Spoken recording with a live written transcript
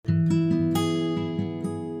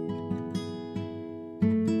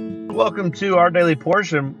Welcome to Our Daily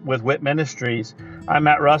Portion with WIT Ministries. I'm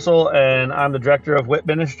Matt Russell, and I'm the director of WIT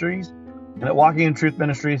Ministries. And at Walking in Truth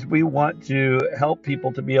Ministries, we want to help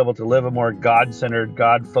people to be able to live a more God-centered,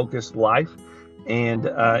 God-focused life, and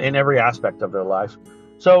in every aspect of their life.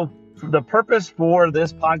 So the purpose for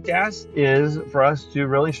this podcast is for us to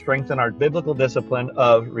really strengthen our biblical discipline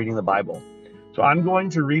of reading the Bible. So I'm going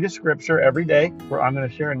to read a scripture every day where I'm going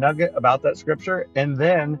to share a nugget about that scripture, and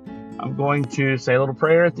then I'm going to say a little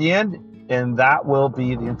prayer at the end, and that will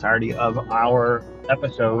be the entirety of our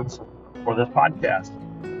episodes for this podcast.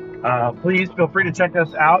 Please feel free to check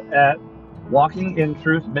us out at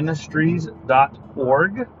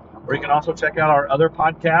walkingintruthministries.org, or you can also check out our other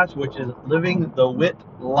podcast, which is Living the WIT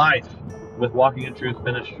Life with Walking in Truth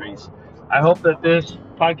Ministries. I hope that this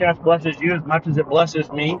podcast blesses you as much as it blesses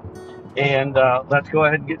me. And let's go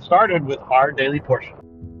ahead and get started with our daily portion.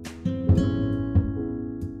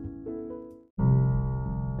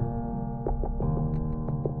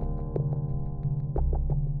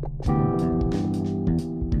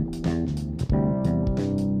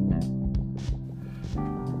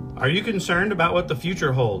 Are you concerned about what the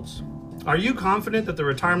future holds? Are you confident that the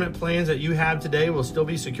retirement plans that you have today will still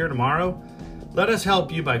be secure tomorrow? Let us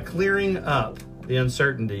help you by clearing up the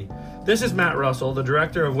uncertainty. This is Matt Russell, the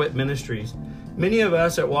director of WIT Ministries. Many of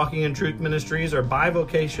us at Walking in Truth Ministries are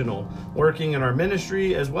bivocational, working in our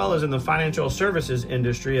ministry as well as in the financial services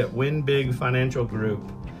industry at Win Big Financial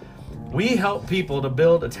Group. We help people to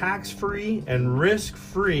build a tax-free and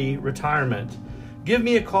risk-free retirement. Give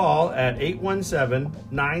me a call at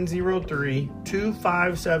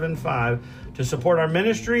 817-903-2575 to support our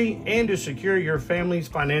ministry and to secure your family's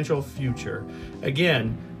financial future.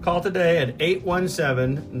 Again, call today at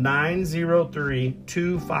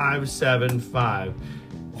 817-903-2575.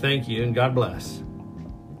 Thank you and God bless.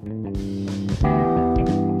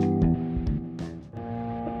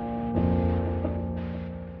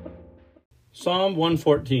 Psalm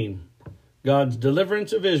 114, God's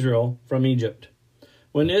deliverance of Israel from Egypt.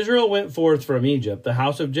 When Israel went forth from Egypt, the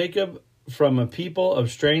house of Jacob from a people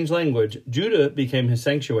of strange language, Judah became his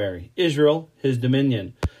sanctuary, Israel his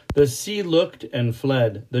dominion. The sea looked and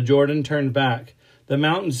fled, the Jordan turned back. The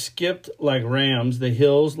mountains skipped like rams, the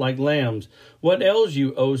hills like lambs. What ails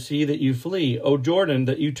you, O sea, that you flee? O Jordan,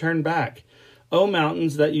 that you turn back? O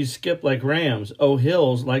mountains, that you skip like rams? O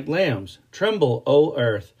hills, like lambs? Tremble, O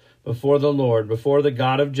earth, before the Lord, before the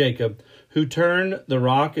God of Jacob, who turned the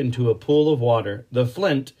rock into a pool of water, the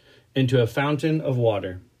flint into a fountain of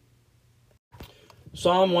water.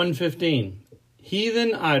 Psalm 115,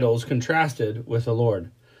 heathen idols contrasted with the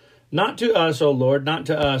Lord. Not to us, O Lord, not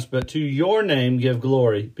to us, but to your name give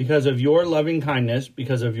glory, because of your loving kindness,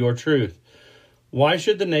 because of your truth. Why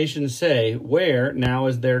should the nations say, where now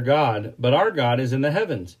is their God? But our God is in the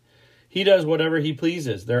heavens. He does whatever he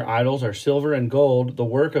pleases. Their idols are silver and gold, the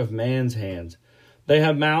work of man's hands. They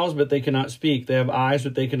have mouths, but they cannot speak. They have eyes,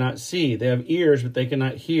 but they cannot see. They have ears, but they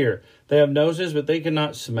cannot hear. They have noses, but they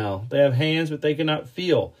cannot smell. They have hands, but they cannot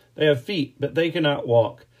feel. They have feet, but they cannot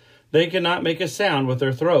walk. They cannot make a sound with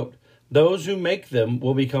their throat. Those who make them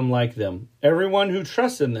will become like them. Everyone who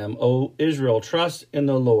trusts in them, O Israel, trust in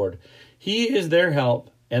the Lord. He is their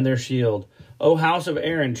help and their shield. O house of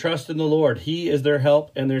Aaron, trust in the Lord. He is their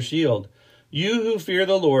help and their shield. You who fear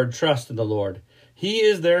the Lord, trust in the Lord. He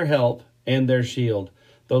is their help and their shield.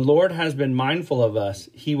 The Lord has been mindful of us.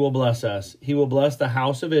 He will bless us. He will bless the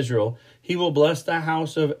house of Israel. He will bless the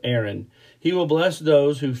house of Aaron. He will bless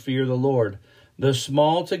those who fear the Lord, the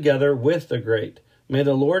small together with the great. May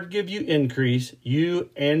the Lord give you increase,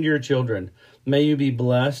 you and your children. May you be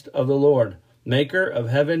blessed of the Lord, maker of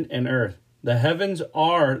heaven and earth. The heavens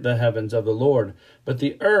are the heavens of the Lord, but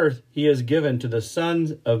the earth he has given to the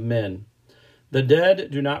sons of men. The dead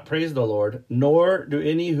do not praise the Lord, nor do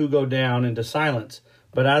any who go down into silence.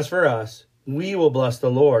 But as for us, we will bless the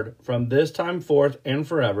Lord from this time forth and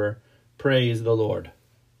forever. Praise the Lord.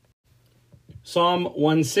 Psalm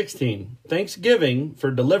 116, thanksgiving for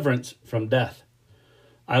deliverance from death.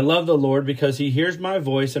 I love the Lord because he hears my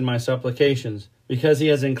voice and my supplications, because he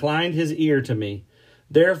has inclined his ear to me.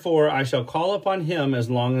 Therefore I shall call upon him as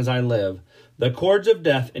long as I live. The cords of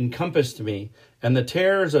death encompassed me, and the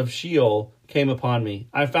terrors of Sheol came upon me.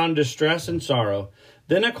 I found distress and sorrow.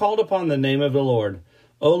 Then I called upon the name of the Lord.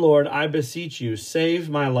 O Lord, I beseech you, save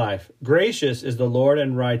my life. Gracious is the Lord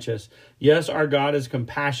and righteous. Yes, our God is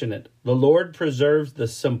compassionate. The Lord preserves the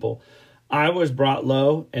simple. I was brought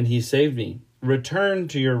low, and he saved me. Return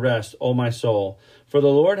to your rest, O my soul, for the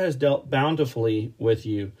Lord has dealt bountifully with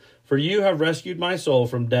you. For you have rescued my soul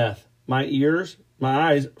from death, my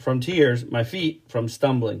eyes from tears, my feet from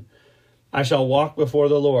stumbling. I shall walk before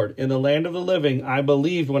the Lord. In the land of the living, I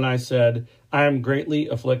believed when I said, I am greatly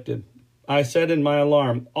afflicted. I said in my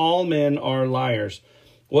alarm, all men are liars.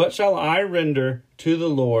 What shall I render to the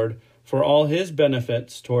Lord for all his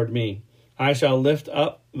benefits toward me? I shall lift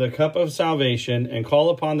up the cup of salvation and call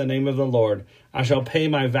upon the name of the Lord. I shall pay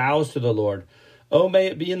my vows to the Lord. Oh, may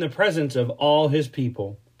it be in the presence of all his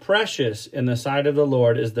people. Precious in the sight of the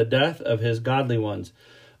Lord is the death of his godly ones.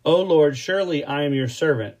 O Lord, surely I am your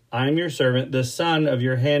servant. I am your servant, the son of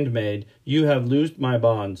your handmaid. You have loosed my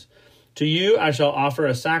bonds. To you I shall offer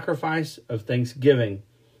a sacrifice of thanksgiving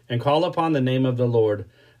and call upon the name of the Lord.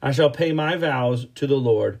 I shall pay my vows to the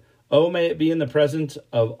Lord. Oh, may it be in the presence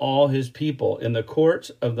of all his people, in the courts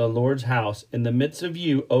of the Lord's house, in the midst of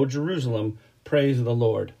you, O Jerusalem, praise the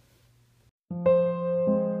Lord.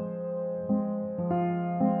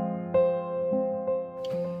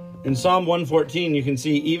 In Psalm 114, you can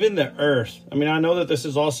see even the earth. I mean, I know that this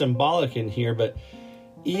is all symbolic in here, but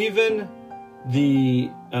even the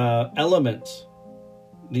elements,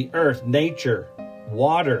 the earth, nature,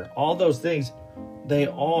 water, all those things, they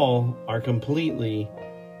all are completely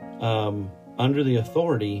under the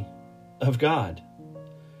authority of God.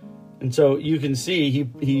 And so you can see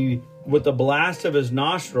he with the blast of his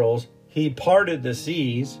nostrils, he parted the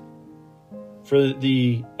seas for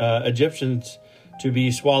the Egyptians to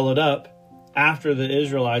be swallowed up after the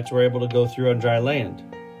Israelites were able to go through on dry land.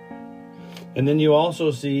 And then you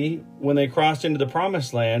also see when they crossed into the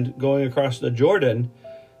promised land, going across the Jordan,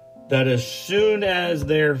 that as soon as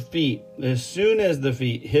the feet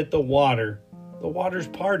hit the water's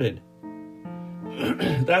parted.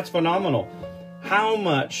 That's phenomenal. How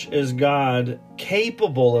much is God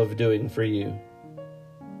capable of doing for you?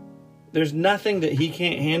 There's nothing that he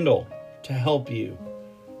can't handle to help you.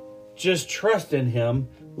 Just trust in him.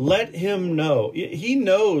 Let him know. He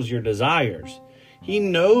knows your desires. He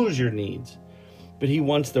knows your needs. But he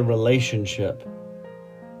wants the relationship.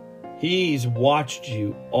 He's watched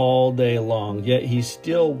you all day long, yet he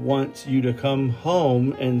still wants you to come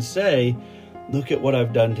home and say, look at what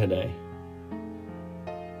I've done today.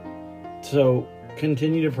 So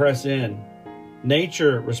continue to press in.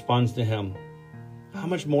 Nature responds to him. How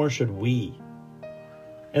much more should we?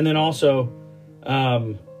 And then also,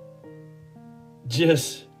 I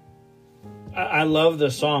love the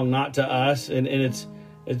song, Not to Us, and it's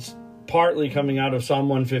partly coming out of Psalm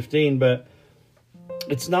 115, but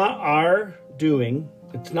it's not our doing,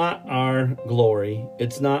 it's not our glory,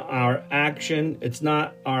 it's not our action, it's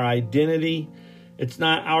not our identity, it's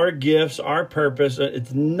not our gifts, our purpose,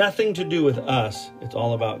 it's nothing to do with us, it's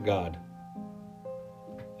all about God.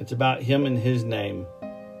 It's about him and his name.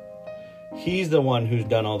 He's the one who's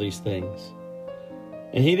done all these things.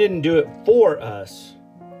 And he didn't do it for us.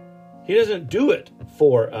 He doesn't do it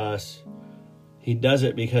for us. He does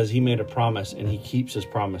it because he made a promise and he keeps his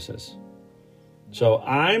promises. So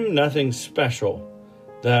I'm nothing special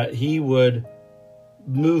that he would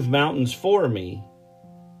move mountains for me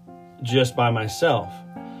just by myself.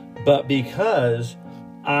 But because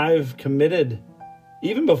I've committed,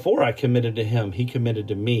 even before I committed to him, he committed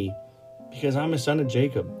to me because I'm a son of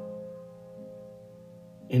Jacob.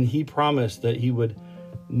 And he promised that he would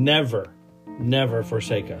never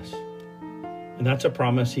forsake us. And that's a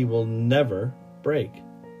promise he will never break.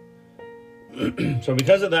 So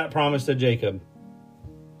because of that promise to Jacob,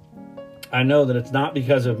 I know that it's not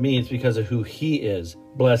because of me, it's because of who he is.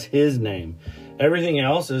 Bless his name. Everything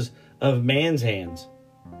else is of man's hands.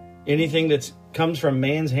 Anything that comes from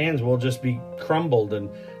man's hands will just be crumbled and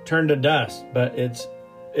turned to dust. But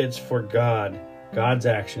it's for God, God's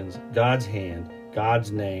actions, God's hand,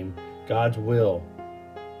 God's name, God's will.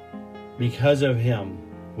 Because of him,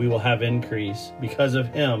 we will have increase. Because of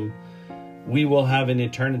him, we will have an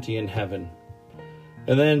eternity in heaven.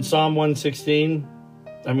 And then Psalm 116,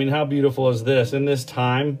 I mean, how beautiful is this? In this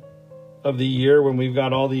time of the year when we've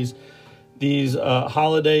got all these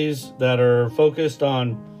holidays that are focused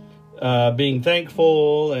on being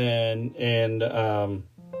thankful and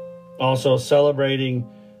also celebrating,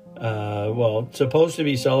 supposed to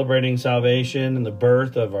be celebrating salvation and the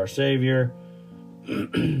birth of our Savior.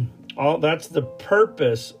 All that's the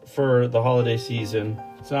purpose for the holiday season.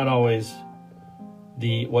 It's not always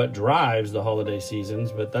what drives the holiday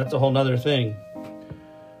seasons, but that's a whole nother thing.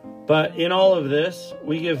 But in all of this,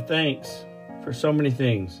 we give thanks for so many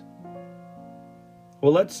things.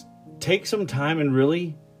 Well, let's take some time and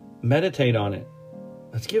really meditate on it.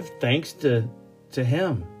 Let's give thanks to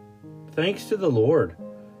him. Thanks to the Lord.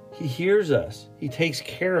 He hears us. He takes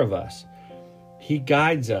care of us. He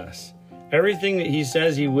guides us. Everything that he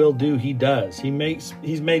says he will do, he does.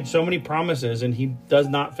 He's made so many promises and he does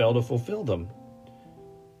not fail to fulfill them.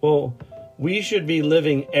 Well, We should be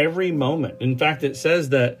living every moment. In fact, it says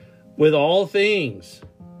that with all things,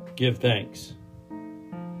 give thanks.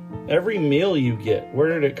 Every meal you get,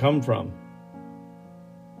 where did it come from?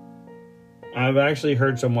 I've actually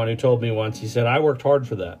heard someone who told me once, he said, I worked hard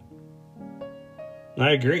for that. And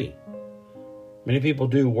I agree. Many people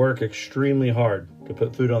do work extremely hard to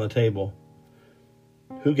put food on the table.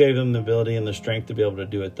 Who gave them the ability and the strength to be able to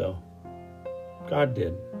do it, though? God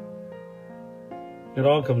did. It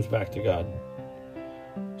all comes back to God.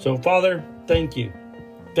 So, Father, thank you.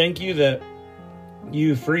 Thank you that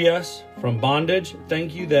you free us from bondage.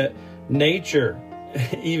 Thank you that nature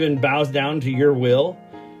even bows down to your will.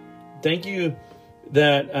 Thank you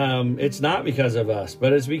that it's not because of us,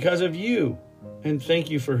 but it's because of you. And thank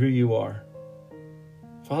you for who you are.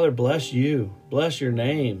 Father, bless you. Bless your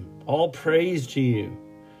name. All praise to you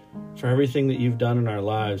for everything that you've done in our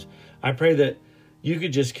lives. I pray that you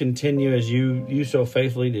could just continue as you so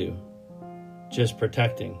faithfully do, just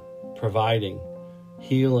protecting, providing,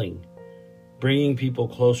 healing, bringing people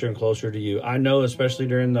closer and closer to you. I know, especially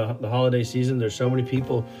during the holiday season, there's so many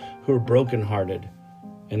people who are brokenhearted,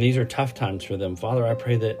 and these are tough times for them. Father, I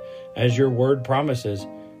pray that as your word promises,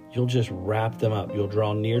 you'll just wrap them up. You'll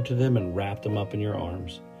draw near to them and wrap them up in your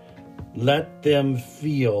arms. Let them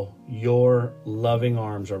feel your loving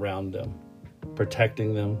arms around them,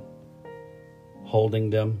 protecting them, holding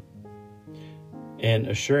them, and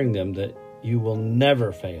assuring them that you will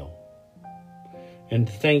never fail. And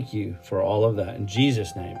thank you for all of that. In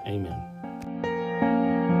Jesus' name, amen.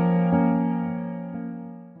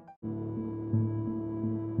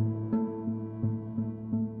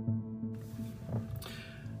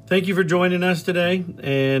 Thank you for joining us today,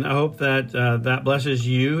 and I hope that that blesses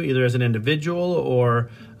you either as an individual or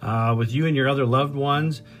with you and your other loved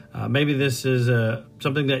ones. Maybe this is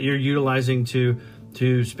something that you're utilizing to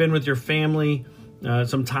spend with your family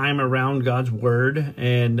some time around God's Word,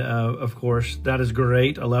 and of course, that is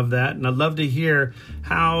great. I love that, and I'd love to hear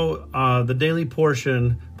how the Daily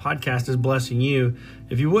Portion podcast is blessing you.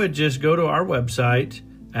 If you would, just go to our website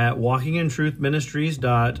at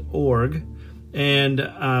walkingintruthministries.org. And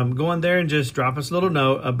go on there and just drop us a little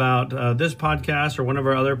note about this podcast or one of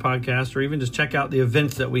our other podcasts, or even just check out the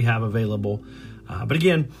events that we have available. But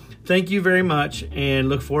again, thank you very much, and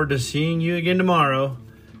look forward to seeing you again tomorrow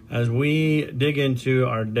as we dig into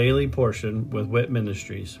our daily portion with WIT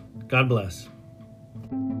Ministries. God bless.